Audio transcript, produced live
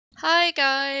Hi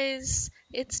guys,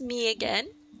 it's me again.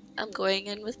 I'm going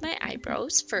in with my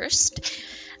eyebrows first.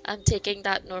 I'm taking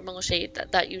that normal shade,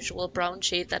 that usual brown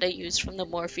shade that I used from the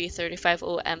Morphe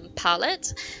 35OM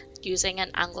palette, using an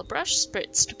angle brush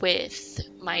spritzed with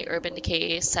my Urban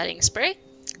Decay setting spray.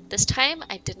 This time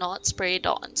I did not spray it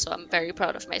on, so I'm very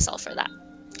proud of myself for that.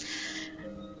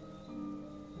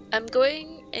 I'm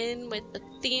going in with a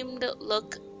themed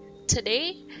look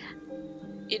today.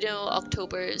 You know,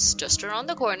 October is just around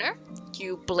the corner.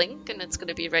 You blink and it's going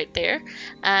to be right there.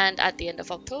 And at the end of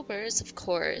October is, of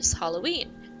course,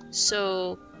 Halloween.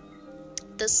 So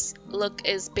this look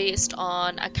is based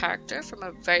on a character from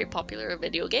a very popular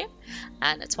video game,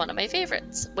 and it's one of my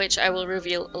favorites, which I will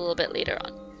reveal a little bit later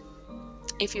on,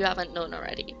 if you haven't known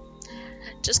already.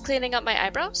 Just cleaning up my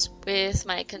eyebrows with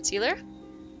my concealer.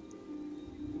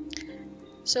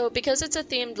 So because it's a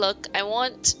themed look, I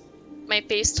want my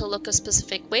face to look a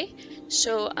specific way,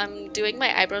 so I'm doing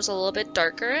my eyebrows a little bit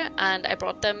darker, and I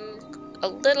brought them a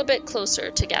little bit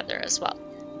closer together as well.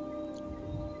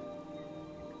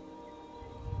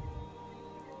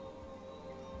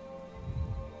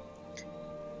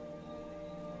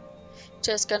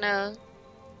 Just gonna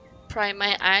prime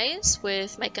my eyes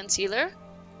with my concealer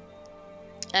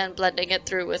and blending it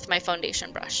through with my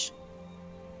foundation brush.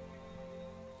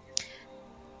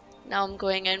 Now I'm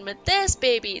going in with this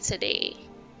baby today,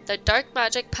 the Dark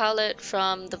Magic palette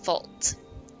from the Vault.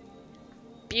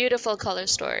 Beautiful color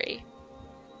story.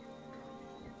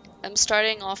 I'm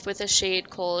starting off with a shade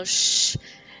called Shh.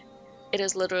 It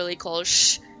is literally called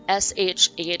Shh,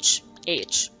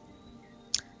 S-H-H-H.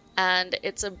 And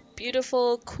it's a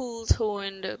beautiful, cool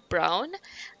toned brown,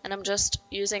 and I'm just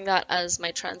using that as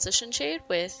my transition shade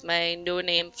with my No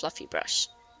Name fluffy brush.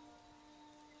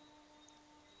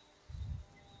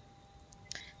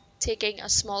 Taking a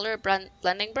smaller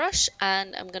blending brush,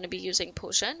 and I'm going to be using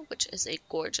Potion, which is a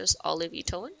gorgeous olivey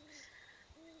tone,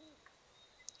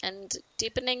 and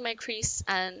deepening my crease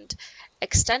and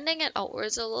extending it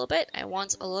outwards a little bit. I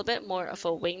want a little bit more of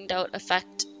a winged out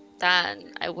effect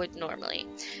than I would normally.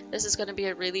 This is going to be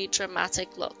a really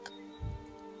dramatic look.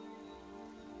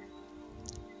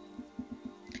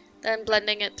 Then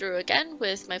blending it through again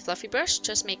with my fluffy brush,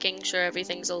 just making sure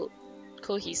everything's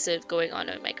cohesive going on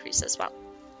in my crease as well.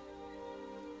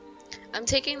 I'm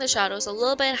taking the shadows a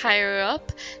little bit higher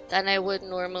up than I would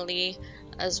normally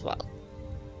as well.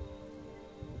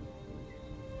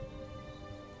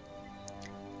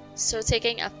 So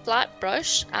taking a flat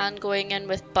brush and going in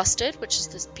with Busted, which is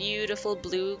this beautiful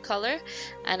blue color,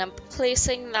 and I'm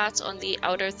placing that on the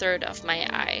outer third of my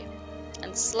eye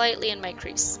and slightly in my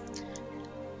crease.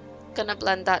 Gonna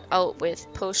blend that out with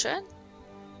Potion.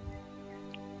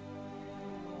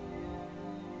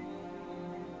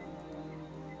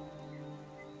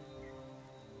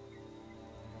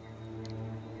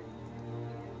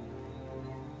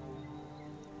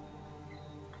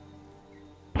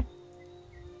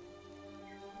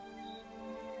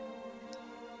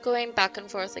 Going back and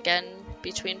forth again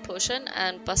between Potion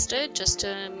and Busted just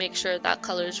to make sure that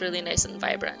color is really nice and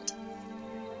vibrant.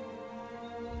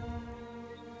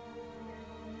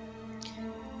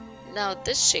 Now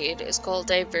this shade is called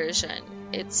Diversion.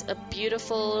 It's a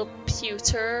beautiful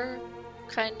pewter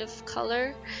kind of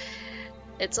color.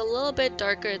 It's a little bit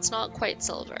darker, it's not quite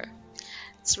silver.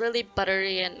 It's really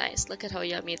buttery and nice. Look at how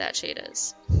yummy that shade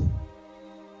is.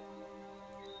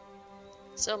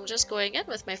 So I'm just going in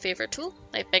with my favorite tool,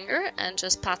 my finger, and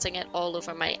just patting it all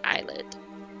over my eyelid.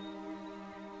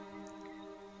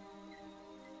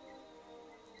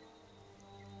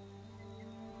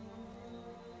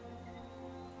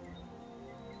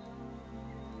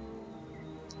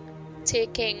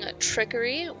 Taking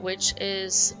Trickery, which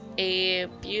is a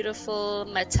beautiful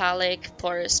metallic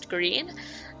forest green,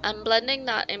 I'm blending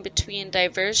that in between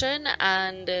Diversion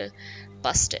and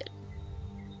Busted.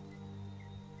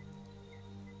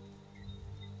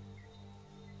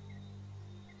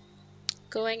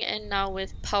 Going in now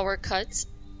with Power Cut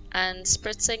and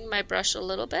spritzing my brush a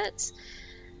little bit,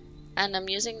 and I'm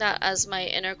using that as my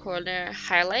inner corner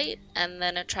highlight and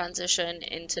then a transition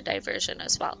into Diversion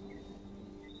as well.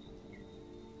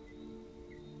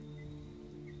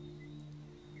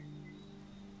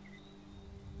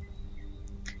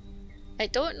 I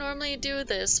don't normally do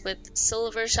this with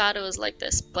silver shadows like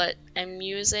this, but I'm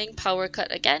using Power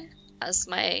Cut again as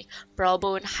my brow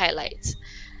bone highlight.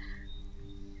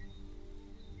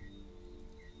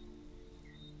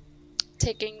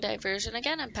 Taking Diversion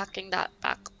again and packing that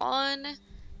back on,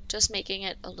 just making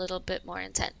it a little bit more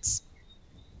intense.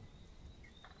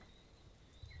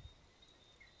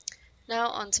 Now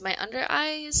onto my under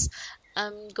eyes.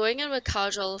 I'm going in with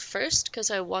casual first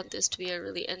because I want this to be a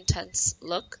really intense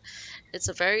look. It's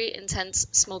a very intense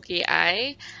smoky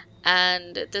eye,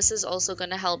 and this is also going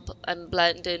to help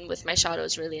blend in with my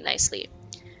shadows really nicely.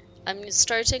 I'm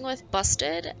starting with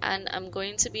Busted, and I'm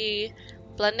going to be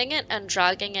blending it and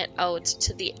dragging it out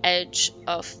to the edge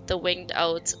of the winged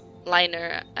out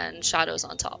liner and shadows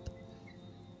on top.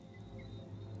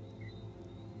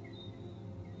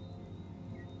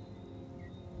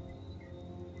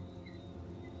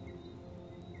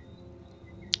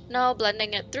 Now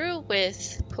blending it through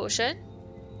with Potion.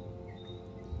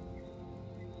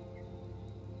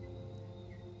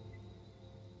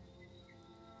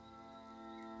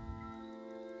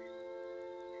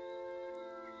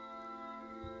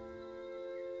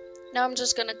 Now I'm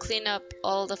just going to clean up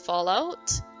all the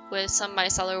fallout with some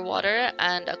micellar water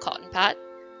and a cotton pad.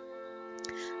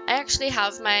 I actually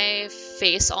have my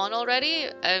face on already.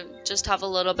 I just have a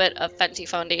little bit of Fenty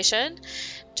foundation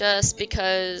just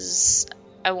because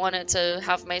I wanted to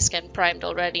have my skin primed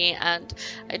already, and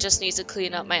I just need to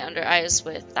clean up my under eyes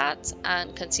with that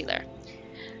and concealer.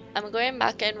 I'm going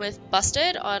back in with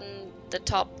Busted on the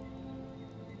top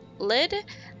lid,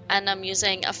 and I'm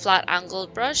using a flat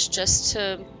angled brush just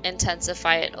to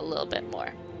intensify it a little bit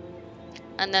more,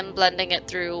 and then blending it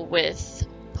through with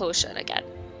Potion again.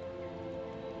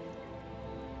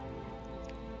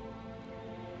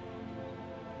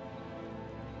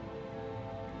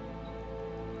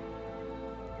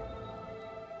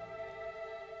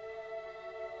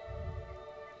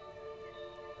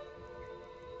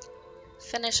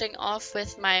 Finishing off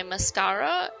with my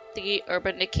mascara, the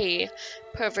Urban Decay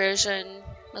Perversion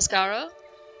Mascara.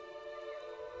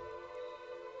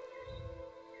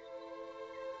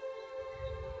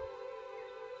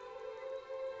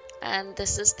 And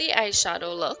this is the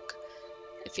eyeshadow look.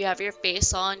 If you have your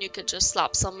face on, you could just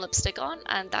slap some lipstick on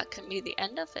and that can be the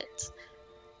end of it.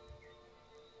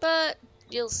 But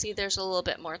you'll see there's a little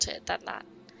bit more to it than that.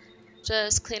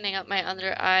 Just cleaning up my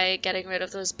under eye, getting rid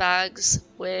of those bags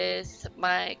with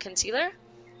my concealer.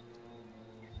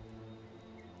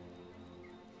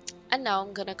 And now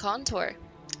I'm gonna contour.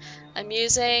 I'm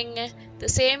using the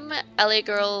same LA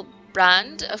Girl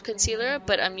brand of concealer,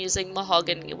 but I'm using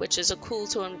Mahogany, which is a cool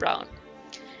tone brown.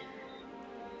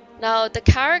 Now the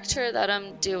character that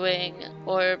I'm doing,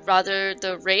 or rather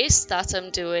the race that I'm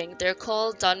doing, they're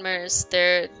called Dunmers.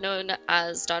 They're known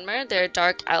as Dunmer. They're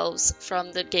dark elves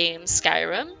from the game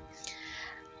Skyrim.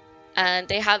 And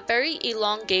they have very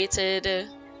elongated,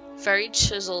 very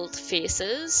chiseled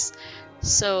faces.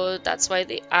 So that's why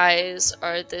the eyes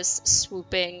are this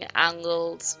swooping,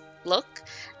 angled look.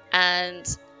 And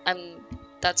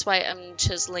that's why I'm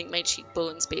chiseling my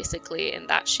cheekbones basically in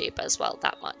that shape as well,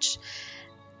 that much.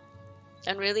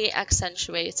 And really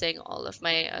accentuating all of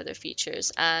my other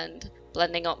features and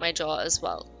blending out my jaw as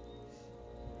well.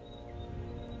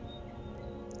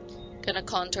 Gonna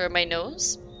contour my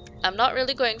nose. I'm not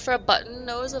really going for a button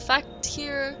nose effect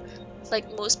here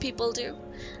like most people do.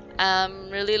 I'm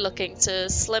really looking to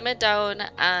slim it down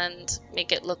and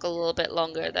make it look a little bit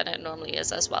longer than it normally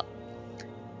is as well.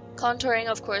 Contouring,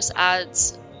 of course,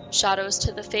 adds shadows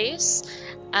to the face,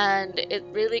 and it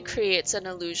really creates an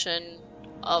illusion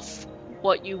of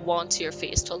what you want your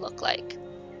face to look like.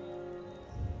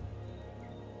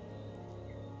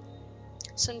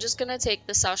 So I'm just going to take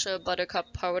the Sasha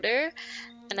Buttercup powder,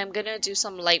 and I'm going to do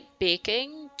some light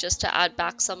baking just to add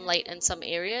back some light in some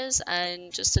areas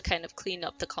and just to kind of clean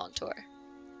up the contour.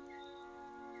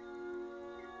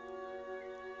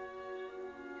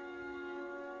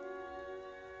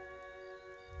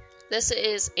 This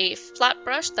is a flat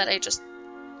brush that I just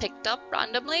picked up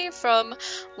randomly from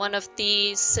one of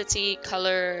the City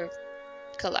Color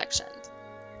collections.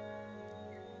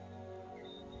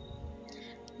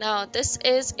 Now this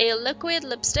is a liquid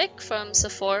lipstick from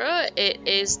Sephora. It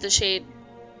is the shade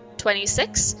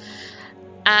 26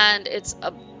 and it's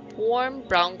a warm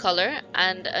brown color,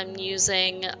 and I'm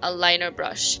using a liner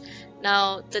brush.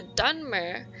 Now the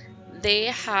Dunmer, they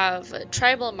have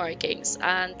tribal markings,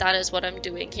 and that is what I'm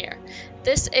doing here.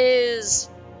 This is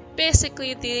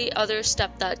basically the other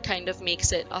step that kind of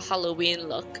makes it a Halloween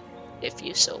look, if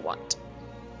you so want.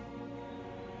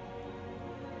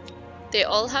 They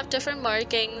all have different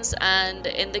markings, and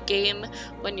in the game,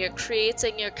 when you're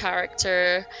creating your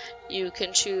character, you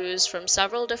can choose from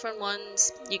several different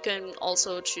ones. You can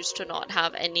also choose to not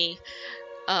have any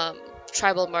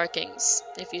tribal markings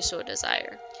if you so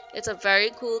desire. It's a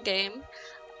very cool game,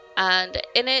 and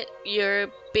in it, you're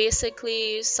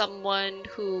basically someone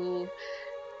who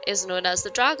is known as the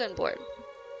Dragonborn,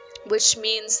 which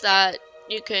means that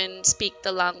you can speak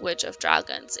the language of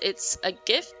dragons. It's a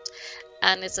gift,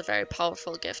 and it's a very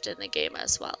powerful gift in the game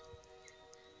as well.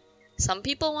 Some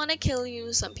people want to kill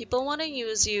you, some people want to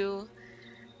use you,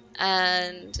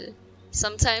 and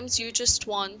sometimes you just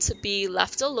want to be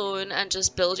left alone and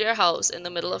just build your house in the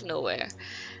middle of nowhere,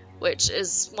 which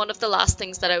is one of the last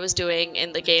things that I was doing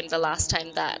in the game the last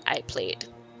time that I played.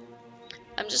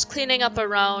 I'm just cleaning up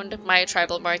around my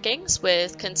tribal markings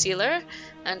with concealer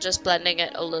and just blending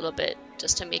it a little bit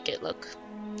just to make it look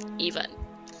even.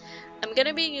 I'm going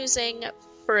to be using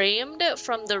Framed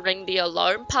from the Ring the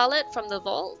Alarm palette from the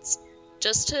vaults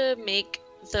just to make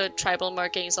the tribal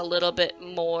markings a little bit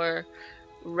more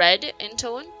red in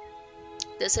tone.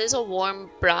 This is a warm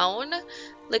brown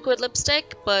liquid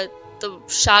lipstick, but the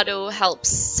shadow helps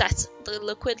set the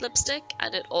liquid lipstick,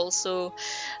 and it also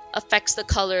affects the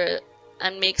color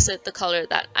and makes it the color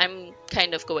that I'm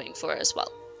kind of going for as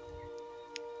well.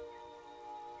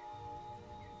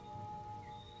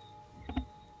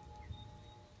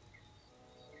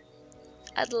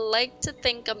 I'd like to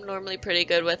think I'm normally pretty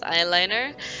good with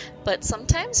eyeliner, but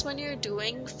sometimes when you're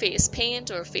doing face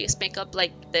paint or face makeup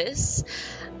like this,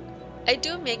 I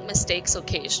do make mistakes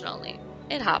occasionally.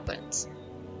 It happens.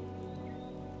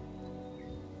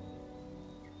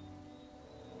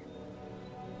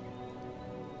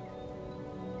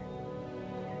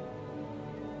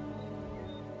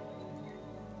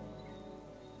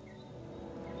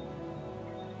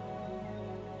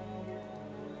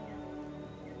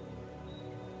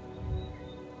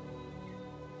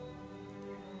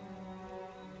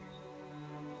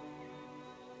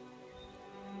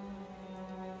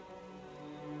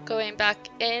 Going back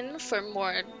in for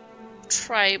more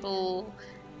tribal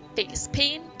face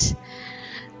paint.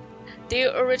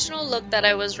 The original look that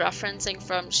I was referencing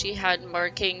from, she had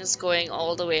markings going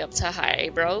all the way up to her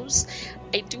eyebrows.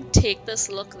 I do take this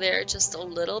look there just a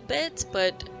little bit,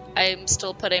 but I'm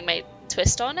still putting my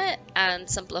twist on it and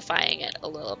simplifying it a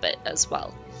little bit as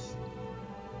well.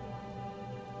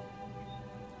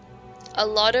 A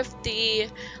lot of the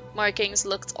markings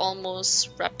looked almost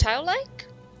reptile-like,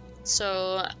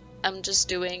 so I'm just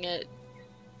doing it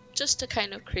just to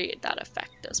kind of create that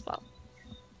effect as well.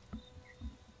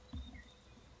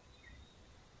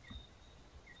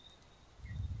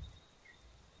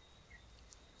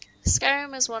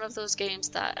 Skyrim is one of those games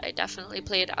that I definitely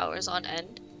played hours on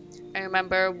end. I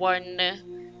remember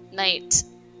one night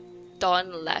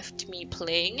Don left me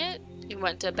playing it. He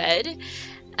went to bed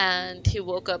and he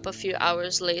woke up a few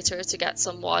hours later to get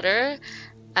some water,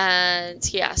 and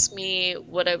he asked me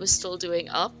what I was still doing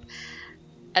up,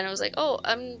 and I was like, oh,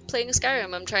 I'm playing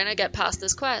Skyrim, I'm trying to get past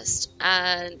this quest.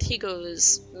 And he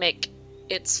goes, Mick,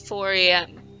 it's 4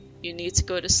 AM, you need to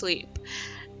go to sleep.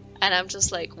 And I'm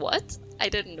just like, what? I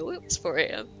didn't know it was 4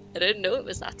 AM. I didn't know it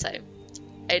was that time.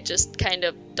 I just kind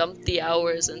of dumped the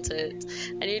hours into it,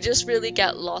 and you just really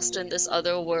get lost in this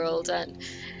other world. And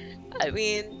I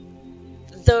mean,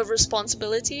 the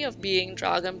responsibility of being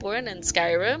Dragonborn in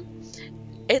Skyrim,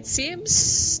 it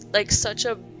seems like such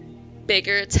a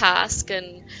bigger task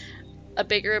and a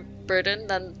bigger burden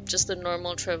than just the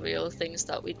normal trivial things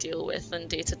that we deal with in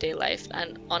day-to-day life.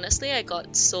 And honestly, I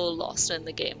got so lost in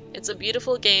the game. It's a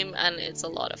beautiful game and it's a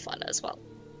lot of fun as well.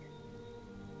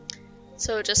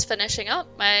 So just finishing up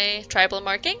my tribal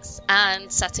markings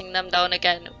and setting them down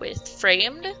again with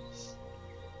Framed.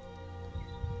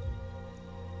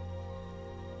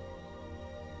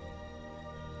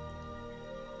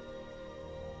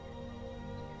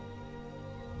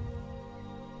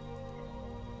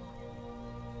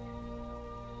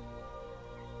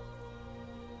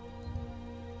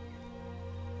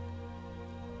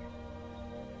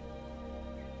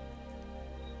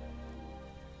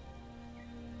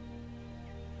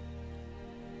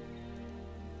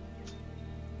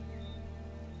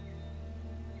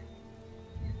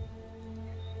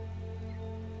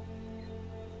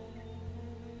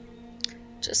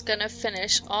 Just gonna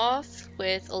finish off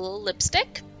with a little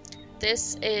lipstick.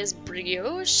 This is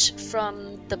Brioche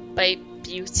from the Bite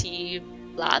Beauty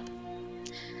Lab,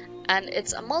 and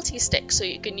it's a multi-stick, so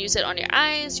you can use it on your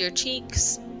eyes, your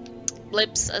cheeks,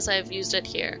 lips, as I've used it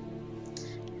here.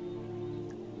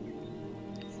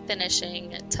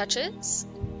 Finishing touches.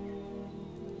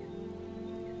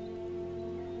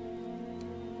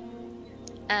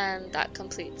 And that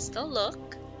completes the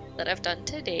look that I've done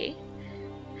today.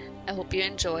 I hope you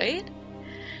enjoyed.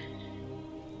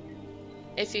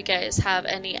 If you guys have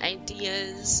any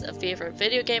ideas, a favorite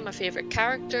video game, a favorite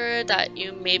character that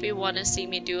you maybe want to see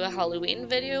me do a Halloween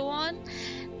video on,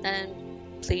 then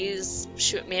please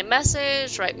shoot me a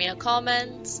message, write me a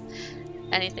comment.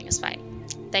 Anything is fine.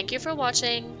 Thank you for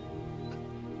watching.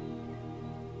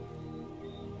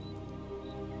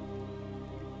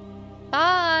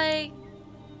 Bye!